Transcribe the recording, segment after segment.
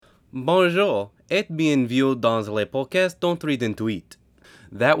Bonjour et bienvenue dans le podcast d'Entrée Tweet.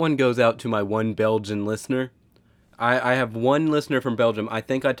 That one goes out to my one Belgian listener. I have one listener from Belgium. I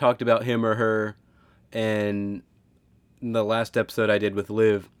think I talked about him or her in the last episode I did with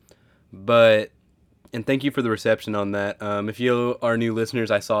Liv. And thank you for the reception on that. If you are new listeners,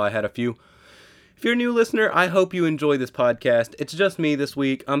 I saw I had a few. If you're a new listener, I hope you enjoy this podcast. It's just me this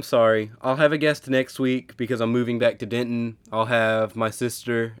week. I'm sorry. I'll have a guest next week because I'm moving back to Denton. I'll have my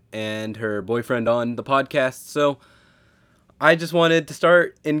sister and her boyfriend on the podcast. So I just wanted to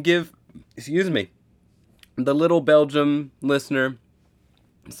start and give, the little Belgium listener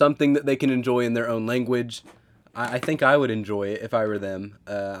something that they can enjoy in their own language. I think I would enjoy it if I were them.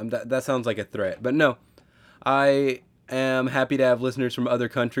 That sounds like a threat, but no. I am happy to have listeners from other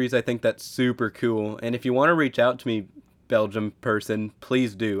countries. I think that's super cool. And if you want to reach out to me, Belgium person,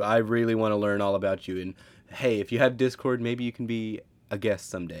 please do. I really want to learn all about you. And hey, if you have Discord, maybe you can be a guest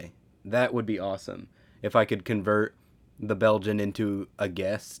someday. That would be awesome. If I could convert the Belgian into a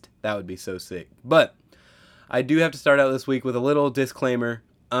guest, that would be so sick. But I do have to start out this week with a little disclaimer.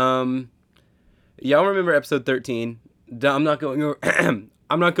 Y'all remember episode 13? I'm not going over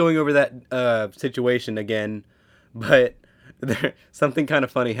I'm not going over that situation again, but something kind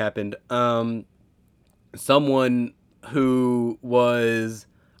of funny happened. Someone who was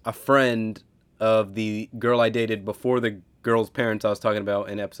a friend of the girl I dated before the girl's parents I was talking about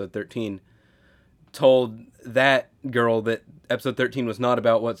in episode 13 told that girl that episode 13 was not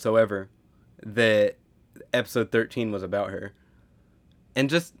about whatsoever, that episode 13 was about her. And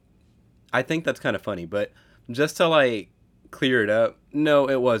just, I think that's kind of funny, but just to clear it up, no,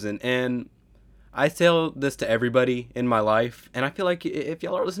 it wasn't. And I tell this to everybody in my life, and I feel like if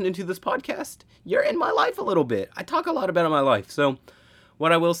y'all are listening to this podcast, you're in my life a little bit. I talk a lot about my life. So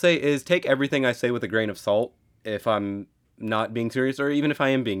what I will say is take everything I say with a grain of salt if I'm not being serious, or even if I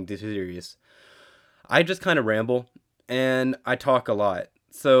am being serious. I just kind of ramble, and I talk a lot.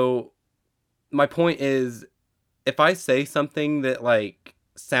 So my point is, if I say something that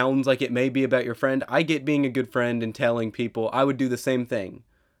sounds like it may be about your friend, I get being a good friend and telling people I would do the same thing.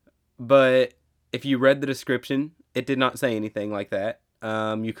 But if you read the description, it did not say anything like that.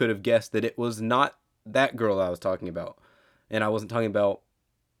 You could have guessed that it was not that girl I was talking about. And I wasn't talking about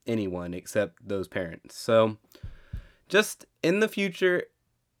anyone except those parents. So just in the future,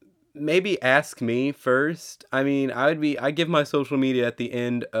 maybe ask me first. I mean, I give my social media at the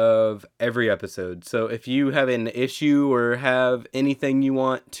end of every episode. So if you have an issue or have anything you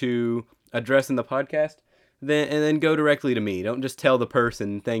want to address in the podcast, then go directly to me. Don't just tell the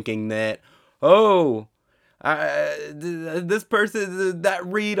person thinking that, oh, this person, that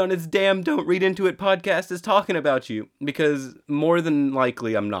read on its damn Don't Read Into It podcast is talking about you, because more than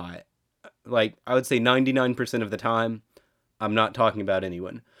likely I'm not. I would say 99% of the time, I'm not talking about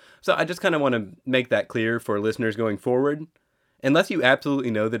anyone. So I just kind of want to make that clear for listeners going forward. Unless you absolutely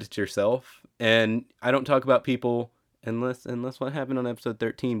know that it's yourself, and I don't talk about people unless what happened on episode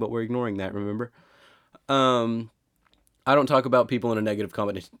 13, but we're ignoring that, remember? I don't talk about people in a negative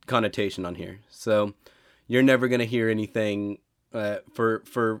connotation on here. So you're never going to hear anything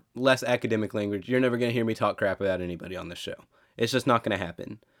for less academic language. You're never going to hear me talk crap about anybody on this show. It's just not going to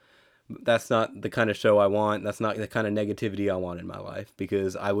happen. That's not the kind of show I want. That's not the kind of negativity I want in my life,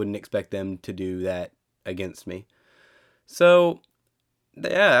 because I wouldn't expect them to do that against me. So,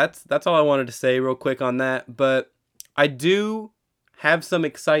 yeah, that's all I wanted to say real quick on that. But I do have some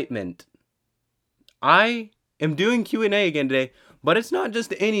excitement. I am doing Q&A again today, but it's not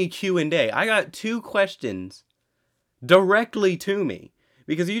just any Q&A. I got 2 questions directly to me,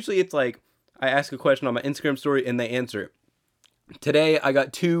 because usually it's I ask a question on my Instagram story and they answer it. Today I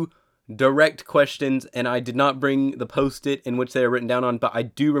got 2 direct questions, and I did not bring the post-it in which they are written down on, but I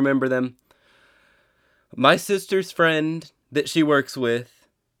do remember them. My sister's friend that she works with,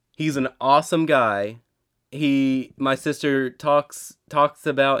 he's an awesome guy. My sister talks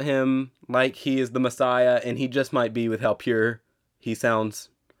about him like he is the Messiah, and he just might be with how pure he sounds.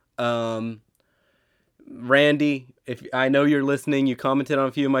 Randy, if I know you're listening, you commented on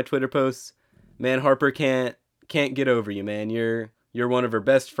a few of my Twitter posts. Man, Harper can't get over you, man. You're one of her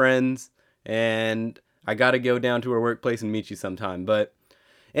best friends, and I gotta go down to her workplace and meet you sometime. But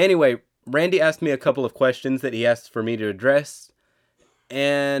anyway, Randy asked me a couple of questions that he asked for me to address,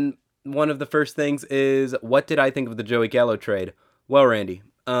 and one of the first things is, what did I think of the Joey Gallo trade? Well, Randy,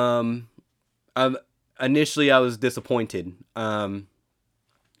 initially I was disappointed. I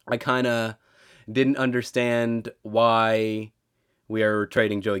kind of didn't understand why we are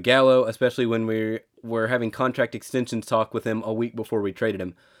trading Joey Gallo, especially when we're having contract extensions talk with him a week before we traded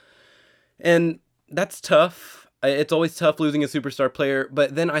him. And that's tough. It's always tough losing a superstar player,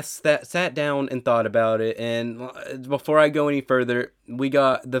 but then I sat down and thought about it, and before I go any further, we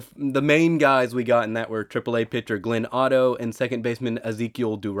got the main guys we got in that were AAA pitcher Glenn Otto and second baseman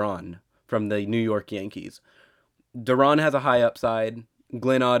Ezekiel Duran from the New York Yankees. Duran has a high upside.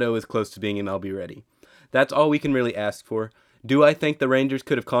 Glenn Otto is close to being MLB ready. That's all we can really ask for. Do I think the Rangers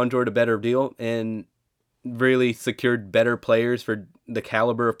could have conjured a better deal and really secured better players for the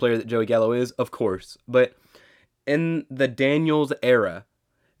caliber of player that Joey Gallo is? Of course. But in the Daniels era,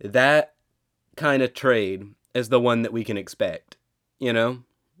 that kind of trade is the one that we can expect. You know?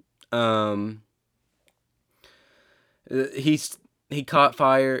 He caught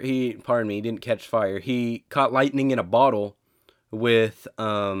fire. He didn't catch fire. He caught lightning in a bottle with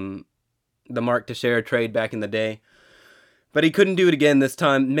the Mark Teixeira trade back in the day. But he couldn't do it again this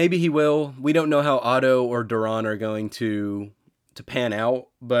time. Maybe he will. We don't know how Otto or Duran are going to pan out,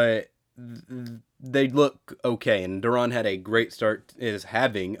 but they look okay. And Duran had a great start, is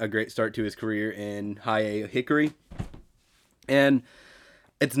having a great start to his career in High A Hickory. And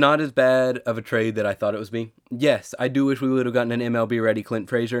it's not as bad of a trade that I thought it was being. Yes, I do wish we would have gotten an MLB ready Clint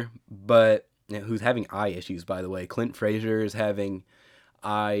Frazier, but who's having eye issues, by the way. Clint Frazier is having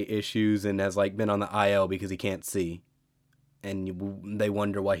eye issues and has been on the IL because he can't see. And they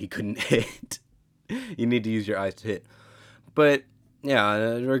wonder why he couldn't hit. You need to use your eyes to hit. But, yeah,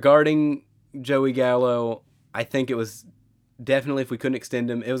 regarding Joey Gallo, I think it was definitely, if we couldn't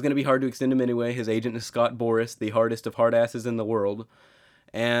extend him, it was going to be hard to extend him anyway. His agent is Scott Boras, the hardest of hard asses in the world.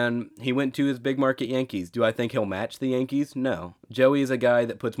 And he went to his big market Yankees. Do I think he'll match the Yankees? No. Joey is a guy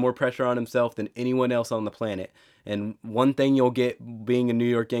that puts more pressure on himself than anyone else on the planet. And one thing you'll get being a New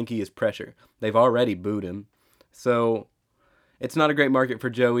York Yankee is pressure. They've already booed him. So it's not a great market for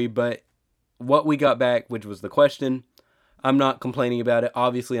Joey, but what we got back, which was the question, I'm not complaining about it.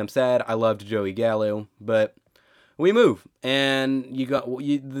 Obviously, I'm sad. I loved Joey Gallo, but we move. And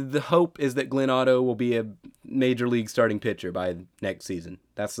the hope is that Glenn Otto will be a major league starting pitcher by next season.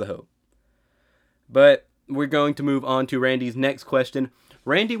 That's the hope. But we're going to move on to Randy's next question.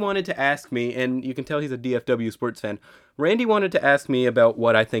 Randy wanted to ask me, and you can tell he's a DFW sports fan. Randy wanted to ask me about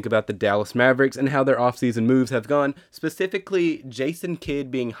what I think about the Dallas Mavericks and how their offseason moves have gone. Specifically, Jason Kidd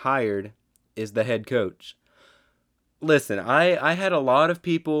being hired as the head coach. Listen, I had a lot of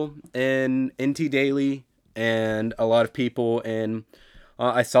people in NT Daily and a lot of people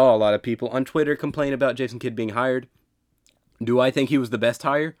I saw a lot of people on Twitter complain about Jason Kidd being hired. Do I think he was the best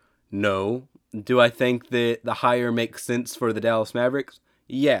hire? No. Do I think that the hire makes sense for the Dallas Mavericks?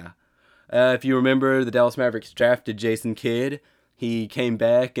 Yeah. If you remember, the Dallas Mavericks drafted Jason Kidd. He came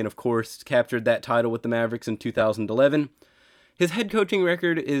back and, of course, captured that title with the Mavericks in 2011. His head coaching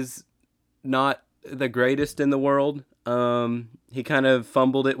record is not the greatest in the world. He kind of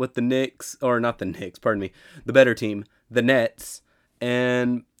fumbled it with the Knicks, or not the Knicks, pardon me, the better team, the Nets.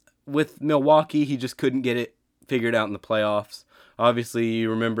 And with Milwaukee, he just couldn't get it figured out in the playoffs. Obviously, you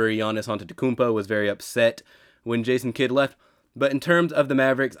remember Giannis Antetokounmpo was very upset when Jason Kidd left. But in terms of the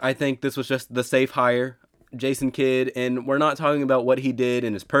Mavericks, I think this was just the safe hire, Jason Kidd. And we're not talking about what he did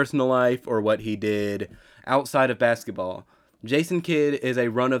in his personal life or what he did outside of basketball. Jason Kidd is a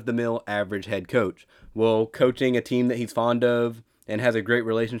run-of-the-mill average head coach. Will coaching a team that he's fond of and has a great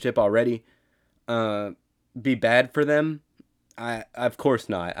relationship already be bad for them? Of course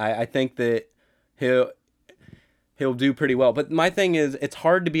not. I think that he'll do pretty well. But my thing is, it's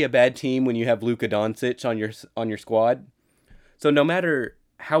hard to be a bad team when you have Luka Doncic on your squad. So no matter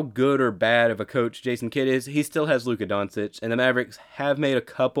how good or bad of a coach Jason Kidd is, he still has Luka Doncic, and the Mavericks have made a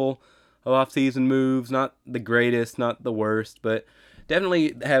couple of off-season moves, not the greatest, not the worst, but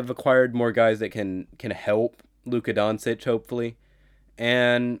definitely have acquired more guys that can help Luka Doncic, hopefully.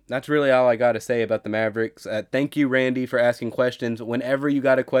 And that's really all I got to say about the Mavericks. Thank you, Randy, for asking questions. Whenever you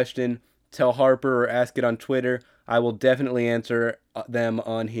got a question, tell Harper or ask it on Twitter. I will definitely answer them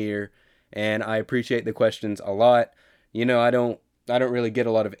on here, and I appreciate the questions a lot. You know, I don't really get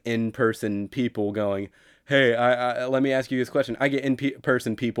a lot of in-person people going, hey, I let me ask you this question. I get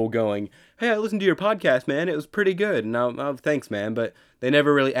in-person people going, hey, I listened to your podcast, man. It was pretty good. And I'll thanks, man. But they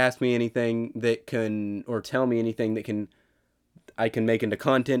never really ask me anything that can, or tell me anything that I can make into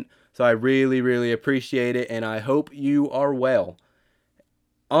content. So I really, really appreciate it. And I hope you are well.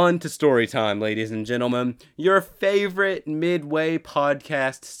 On to story time, ladies and gentlemen. Your favorite Midway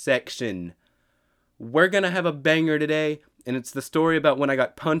podcast section. We're going to have a banger today. And it's the story about when I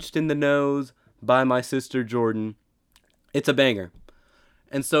got punched in the nose by my sister Jordan. It's a banger.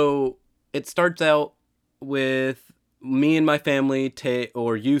 And so it starts out with me and my family,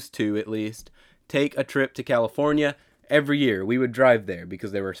 or used to at least, take a trip to California every year. We would drive there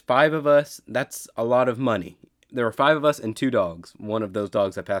because there were 5 of us. That's a lot of money. there were 5 of us and 2 dogs. One of those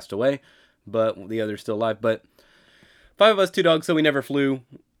dogs had passed away, but the other's still alive. But 5 of us, 2 dogs, so we never flew.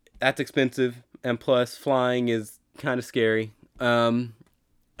 That's expensive, and plus flying is kind of scary. And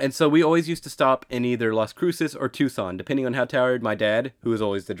so we always used to stop in either Las Cruces or Tucson, depending on how tired my dad, who was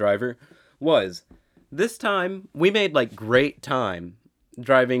always the driver, was. This time we made like great time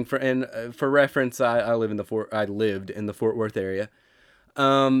driving for reference. I lived in the Fort Worth area.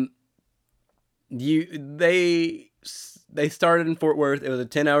 They started in Fort Worth. It was a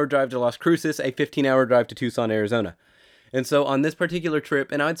 10-hour drive to Las Cruces, a 15-hour drive to Tucson, Arizona. And so on this particular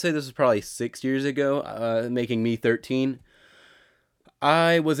trip, and I'd say this was probably 6 years ago, making me 13,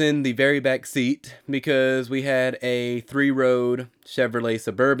 I was in the very back seat because we had a 3-road Chevrolet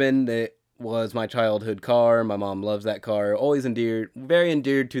Suburban that was my childhood car. My mom loves that car. Always very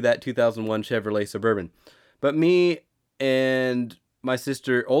endeared to that 2001 Chevrolet Suburban. But me and my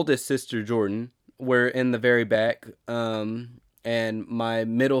oldest sister Jordan, were in the very back, and my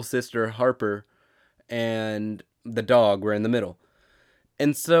middle sister Harper and the dog were in the middle.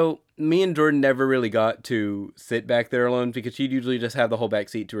 And so me and Jordan never really got to sit back there alone because she'd usually just have the whole back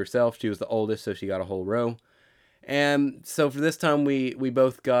seat to herself. She was the oldest, so she got a whole row. And so for this time, we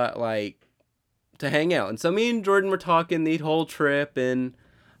both got like to hang out. And so me and Jordan were talking the whole trip, and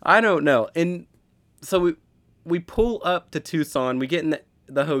I don't know. And so we pull up to Tucson. We get in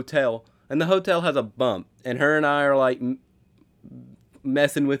the hotel, and the hotel has a bump. And her and I are like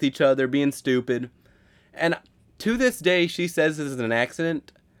messing with each other, being stupid. And to this day, she says this is an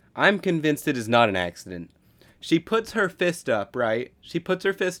accident. I'm convinced it is not an accident. She puts her fist up, right? She puts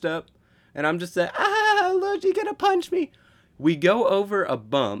her fist up, and I'm just saying, look, she's gonna punch me. We go over a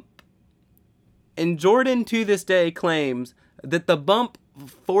bump, and Jordan to this day claims that the bump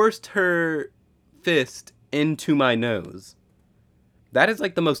forced her fist into my nose. That is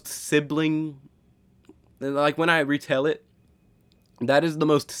like the most sibling, like when I retell it, that is the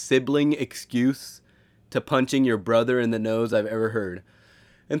most sibling excuse to punching your brother in the nose I've ever heard.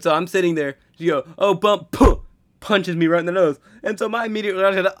 And so I'm sitting there, she goes, oh, bump, poof, punches me right in the nose. And so my immediate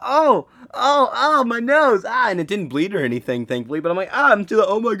reaction is, oh, my nose, and it didn't bleed or anything, thankfully, but I'm like, I'm still,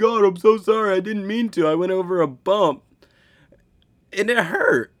 oh my God, I'm so sorry, I didn't mean to, I went over a bump. And it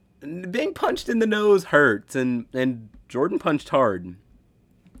hurt. Being punched in the nose hurts, and Jordan punched hard.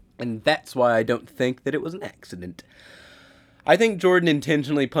 And that's why I don't think that it was an accident. I think Jordan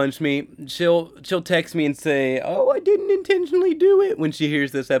intentionally punched me. She'll text me and say, oh, I didn't intentionally do it when she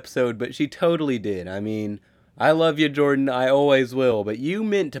hears this episode, but she totally did. I mean, I love you, Jordan. I always will. But you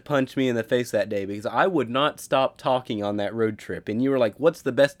meant to punch me in the face that day because I would not stop talking on that road trip. And you were like, what's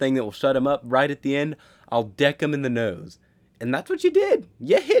the best thing that will shut him up? Right at the end, I'll deck him in the nose. And that's what you did.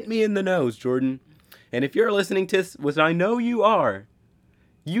 You hit me in the nose, Jordan. And if you're listening to this, which I know you are,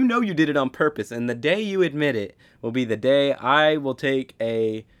 you know you did it on purpose, and the day you admit it will be the day I will take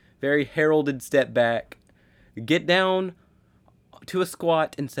a very heralded step back, get down to a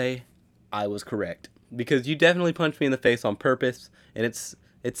squat, and say, I was correct. Because you definitely punched me in the face on purpose, and it's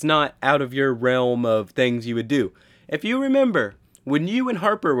not out of your realm of things you would do. If you remember, when you and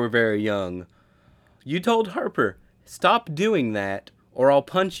Harper were very young, you told Harper, stop doing that, or I'll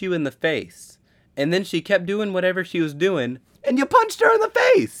punch you in the face. And then she kept doing whatever she was doing, and you punched her in the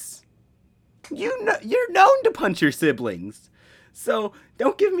face. You're known to punch your siblings. So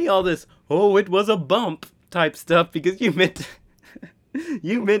don't give me all this, oh, it was a bump type stuff because you meant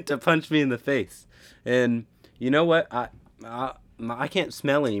to punch me in the face. And you know what? I can't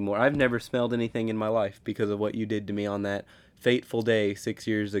smell anymore. I've never smelled anything in my life because of what you did to me on that fateful day 6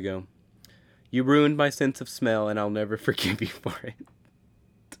 years ago. You ruined my sense of smell, and I'll never forgive you for it.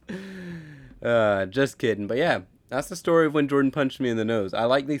 Just kidding. But yeah. That's the story of when Jordan punched me in the nose. I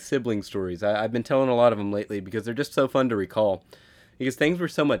like these sibling stories. I've been telling a lot of them lately because they're just so fun to recall. Because things were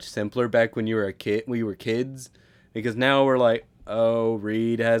so much simpler back when we were kids. Because now we're like, oh,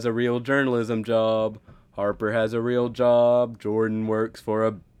 Reed has a real journalism job. Harper has a real job. Jordan works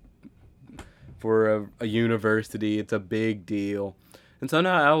for a university. It's a big deal. And so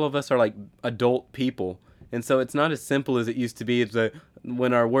now all of us are like adult people. And so it's not as simple as it used to be. It's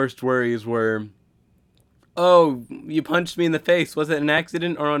when our worst worries were, oh, you punched me in the face. Was it an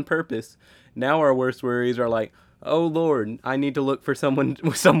accident or on purpose? Now our worst worries are like, oh, Lord, I need to look for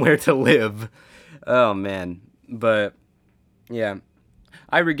somewhere to live. Oh, man. But, yeah.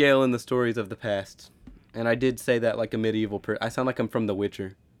 I regale in the stories of the past. And I did say that like a medieval person. I sound like I'm from The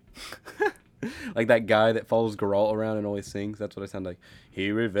Witcher. Like that guy that follows Geralt around and always sings. That's what I sound like. He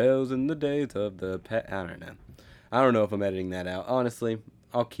revels in the days of the past. I don't know. I don't know if I'm editing that out. Honestly,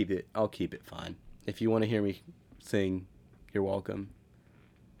 I'll keep it fine. If you want to hear me sing, you're welcome.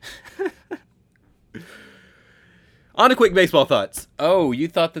 On to quick baseball thoughts. Oh, you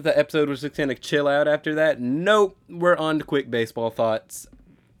thought that the episode was just gonna chill out after that? Nope, we're on to quick baseball thoughts.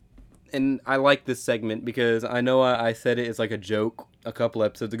 And I like this segment because I know I said it as like a joke a couple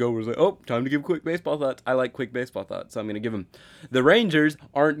episodes ago. Where it was like, oh, time to give quick baseball thoughts. I like quick baseball thoughts, so I'm gonna give them. The Rangers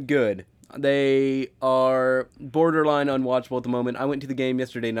aren't good. They are borderline unwatchable at the moment. I went to the game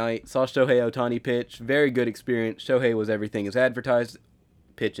yesterday night, saw Shohei Ohtani pitch. Very good experience. Shohei was everything as advertised.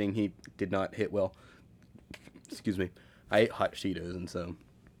 Pitching, he did not hit well. Excuse me. I ate hot Cheetos, and so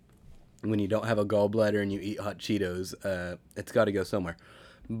when you don't have a gallbladder and you eat hot Cheetos, it's got to go somewhere.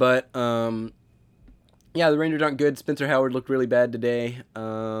 But, yeah, the Rangers aren't good. Spencer Howard looked really bad today.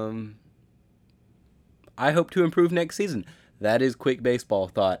 I hope to improve next season. That is quick baseball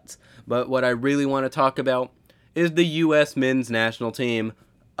thoughts. But what I really want to talk about is the U.S. men's national team.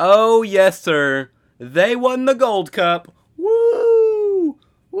 Oh, yes, sir. They won the Gold Cup. Woo!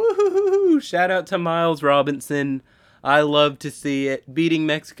 Woo! Shout out to Miles Robinson. I love to see it. Beating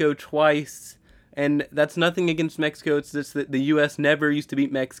Mexico twice. And that's nothing against Mexico. It's just that the U.S. never used to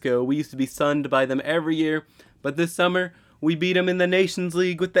beat Mexico. We used to be sunned by them every year. But this summer, we beat them in the Nations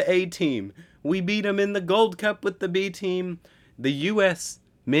League with the A team. We beat them in the Gold Cup with the B team. The U.S.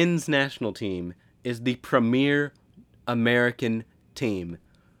 men's national team is the premier American team.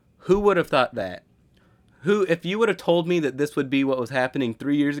 Who would have thought that? If you would have told me that this would be what was happening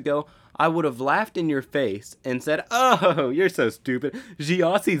 3 years ago, I would have laughed in your face and said, oh, you're so stupid.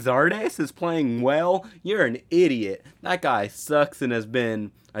 Giassi Zardes is playing well. You're an idiot. That guy sucks and has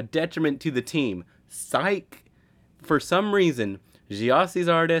been a detriment to the team. Psych. For some reason, Giassi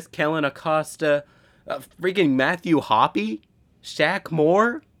Zardes, Kellen Acosta, freaking Matthew Hoppe, Shaq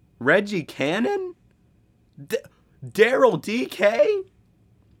Moore, Reggie Cannon, Daryl DK.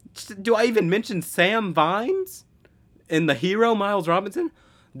 Do I even mention Sam Vines and the hero Miles Robinson?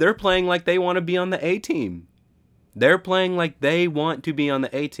 They're playing like they want to be on the A team. They're playing like they want to be on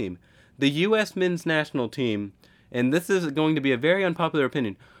the A team. The U.S. men's national team, and this is going to be a very unpopular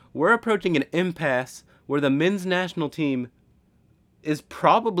opinion, we're approaching an impasse where the men's national team is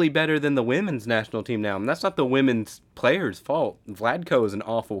probably better than the women's national team now. And that's not the women's players' fault. Vladko is an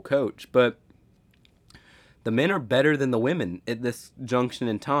awful coach, but the men are better than the women at this junction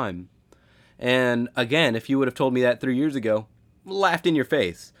in time. And again, if you would have told me that 3 years ago, laughed in your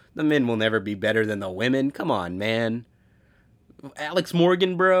face. The men will never be better than the women. Come on, man. Alex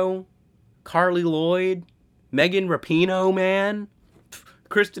Morgan, bro. Carly Lloyd. Megan Rapinoe, man.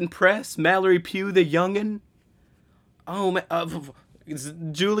 Kristen Press. Mallory Pugh, the youngin'. Oh, man.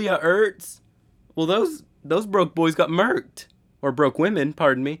 Julia Ertz. Well, those broke boys got murked. Or broke women,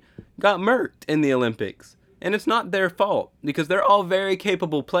 pardon me. Got murked in the Olympics. And it's not their fault, because they're all very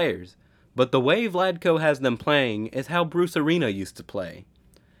capable players. But the way Vladko has them playing is how Bruce Arena used to play.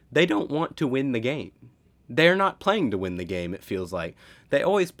 They don't want to win the game. They're not playing to win the game, it feels like. They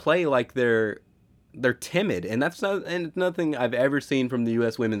always play like they're timid, and that's nothing I've ever seen from the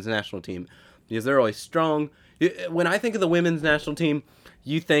U.S. women's national team, because they're always strong. When I think of the women's national team,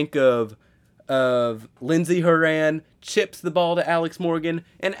 you think of Lindsey Horan chips the ball to Alex Morgan,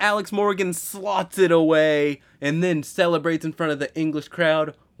 and Alex Morgan slots it away, and then celebrates in front of the English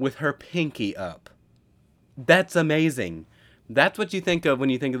crowd with her pinky up. That's amazing. That's what you think of when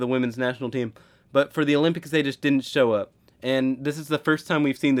you think of the women's national team. But for the Olympics, they just didn't show up. And this is the first time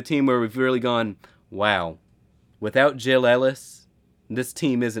we've seen the team where we've really gone, wow, without Jill Ellis, this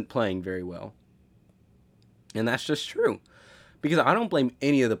team isn't playing very well. And that's just true. Because I don't blame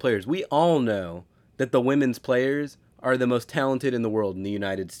any of the players. We all know that the women's players are the most talented in the world in the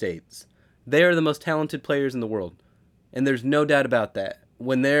United States. They are the most talented players in the world. And there's no doubt about that.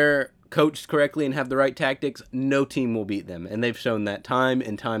 When they're coached correctly and have the right tactics, no team will beat them. And they've shown that time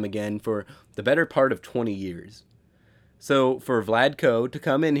and time again for the better part of 20 years. So for Vladko to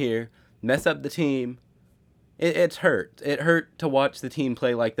come in here, mess up the team, it's hurt. It hurt to watch the team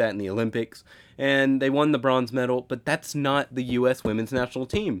play like that in the Olympics. And they won the bronze medal, but that's not the U.S. women's national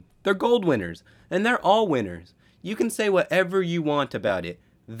team. They're gold winners, and they're all winners. You can say whatever you want about it.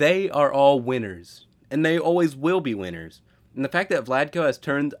 They are all winners, and they always will be winners. And the fact that Vladko has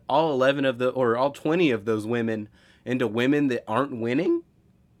turned all 20 of those women into women that aren't winning,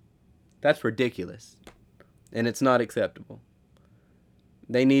 that's ridiculous. And it's not acceptable.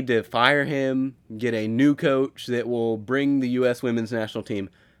 They need to fire him, get a new coach that will bring the U.S. women's national team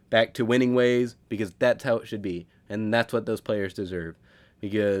back to winning ways, because that's how it should be. And that's what those players deserve.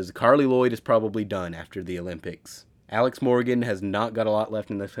 Because Carly Lloyd is probably done after the Olympics. Alex Morgan has not got a lot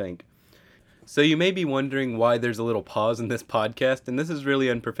left in the tank. So you may be wondering why there's a little pause in this podcast, and this is really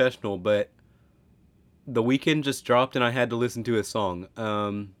unprofessional, but The Weeknd just dropped and I had to listen to his song.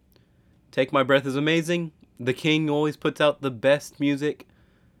 Take My Breath is amazing. The King always puts out the best music.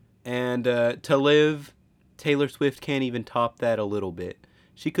 And To Live, Taylor Swift can't even top that a little bit.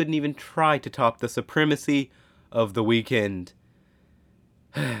 She couldn't even try to top the supremacy of The Weeknd.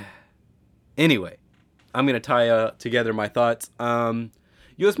 Anyway, I'm going to tie together my thoughts.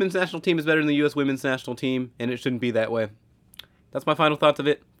 U.S. men's national team is better than the U.S. women's national team, and it shouldn't be that way. That's my final thoughts of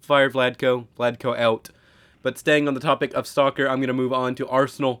it. Fired Vladko. Vladko out. But staying on the topic of soccer, I'm going to move on to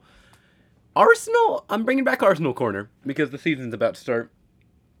Arsenal. Arsenal, I'm bringing back Arsenal Corner because the season's about to start.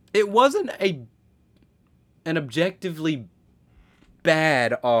 It wasn't an objectively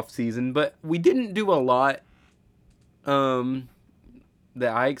bad offseason, but we didn't do a lot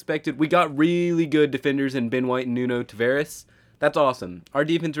that I expected. We got really good defenders in Ben White and Nuno Tavares. That's awesome. Our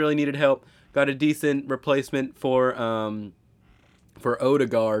defense really needed help. Got a decent replacement for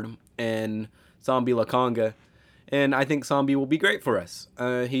Odegaard and Sambi Lakanga. And I think Sambi will be great for us.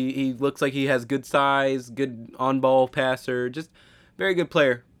 He looks like he has good size, good on-ball passer, just very good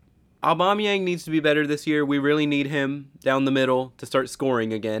player. Aubameyang needs to be better this year. We really need him down the middle to start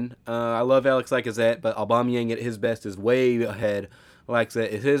scoring again. I love Alex Lacazette, but Aubameyang at his best is way ahead. Lacazette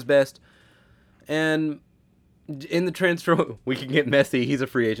is his best. And in the transfer, we can get Messi. He's a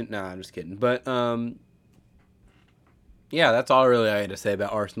free agent. Nah, I'm just kidding. But, yeah, that's all really I had to say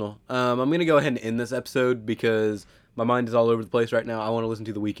about Arsenal. I'm going to go ahead and end this episode because my mind is all over the place right now. I want to listen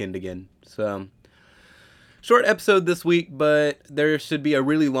to The Weeknd again. So, short episode this week, but there should be a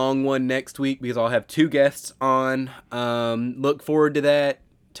really long one next week because I'll have 2 guests on. Look forward to that.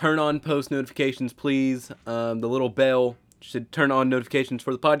 Turn on post notifications, please. The little bell should turn on notifications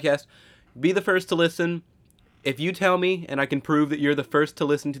for the podcast. Be the first to listen. If you tell me and I can prove that you're the first to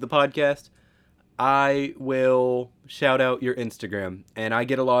listen to the podcast, I will shout out your Instagram. And I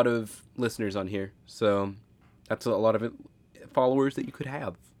get a lot of listeners on here, so that's a lot of followers that you could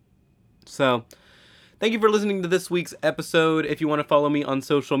have. So, thank you for listening to this week's episode. If you want to follow me on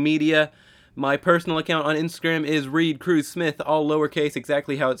social media, my personal account on Instagram is Reed Cruz Smith, all lowercase,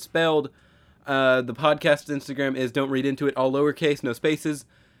 exactly how it's spelled. The podcast Instagram is Don't Read Into It, all lowercase, no spaces.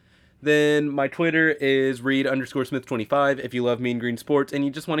 Then my Twitter is Reed_Smith25. If you love Mean Green Sports and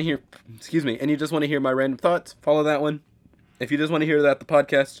you just want to hear, my random thoughts, follow that one. If you just want to hear that, the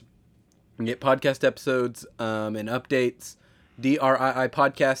podcast, and get podcast episodes and updates, DRII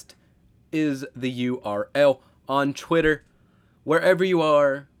Podcast is the URL on Twitter. Wherever you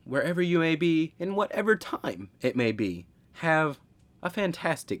are, wherever you may be, in whatever time it may be, have a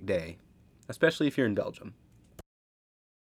fantastic day, especially if you're in Belgium.